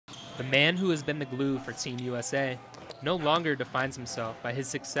The man who has been the glue for Team USA no longer defines himself by his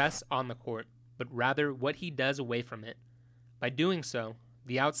success on the court, but rather what he does away from it. By doing so,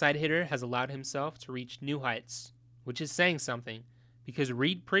 the outside hitter has allowed himself to reach new heights, which is saying something because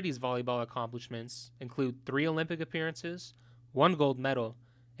Reid Priddy's volleyball accomplishments include 3 Olympic appearances, 1 gold medal,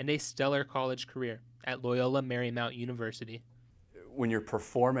 and a stellar college career at Loyola Marymount University. When your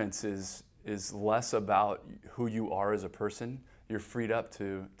performance is less about who you are as a person, you're freed up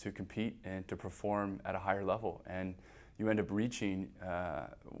to compete and to perform at a higher level, and you end up reaching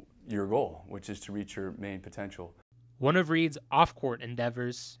your goal, which is to reach your main potential. One of Reid's off-court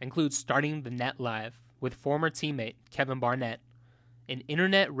endeavors includes starting the Net Live with former teammate Kevin Barnett, an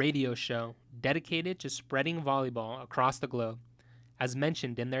internet radio show dedicated to spreading volleyball across the globe, as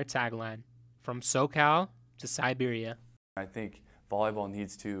mentioned in their tagline, from SoCal to Siberia. I think volleyball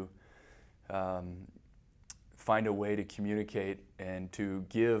needs to find a way to communicate and to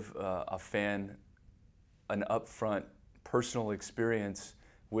give a fan an upfront personal experience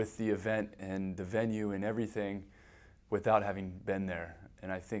with the event and the venue and everything without having been there.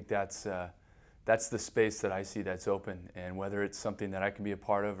 And I think that's the space that I see that's open, and whether it's something that I can be a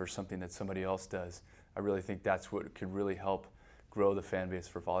part of or something that somebody else does, I really think that's what could really help grow the fan base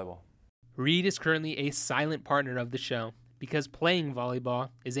for volleyball. Reid is currently a silent partner of the show because playing volleyball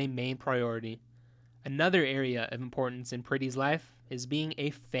is a main priority. Another area of importance in Priddy's life is being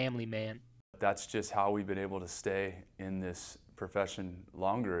a family man. That's just how we've been able to stay in this profession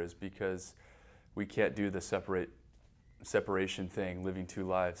longer, is because we can't do the separation thing, living 2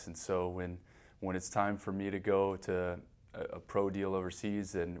 lives. And so when it's time for me to go to a pro deal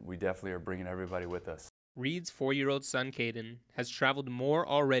overseas, then we definitely are bringing everybody with us. Reid's 4-year-old son, Caden, has traveled more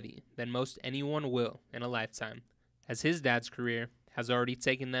already than most anyone will in a lifetime, as his dad's career has already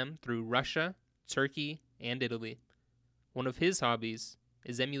taken them through Russia, Turkey, and Italy. One of his hobbies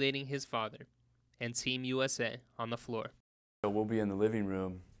is emulating his father and Team USA on the floor. So we'll be in the living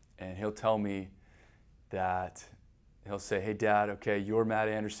room, and he'll tell me that, he'll say, "Hey Dad, okay, you're Matt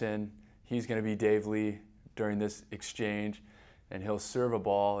Anderson, he's going to be Dave Lee during this exchange," and he'll serve a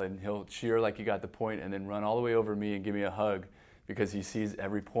ball and he'll cheer like he got the point and then run all the way over me and give me a hug because he sees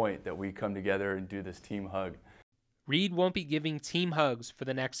every point that we come together and do this team hug. Reid won't be giving team hugs for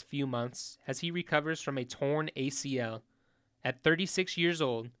the next few months as he recovers from a torn ACL. At 36 years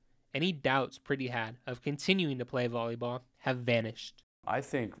old, any doubts Priddy had of continuing to play volleyball have vanished. I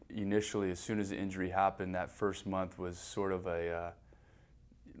think initially, as soon as the injury happened, that first month was sort of a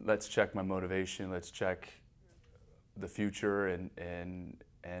let's check my motivation, let's check the future, and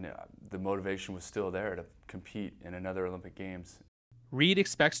the motivation was still there to compete in another Olympic Games. Reid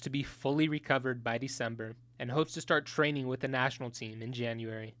expects to be fully recovered by December and hopes to start training with the national team in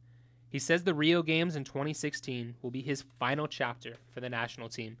January. He says the Rio Games in 2016 will be his final chapter for the national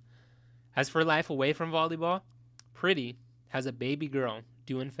team. As for life away from volleyball, Priddy has a baby girl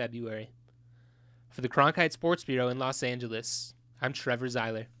due in February. For the Cronkite Sports Bureau in Los Angeles, I'm Trevor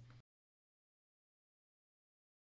Zeiler.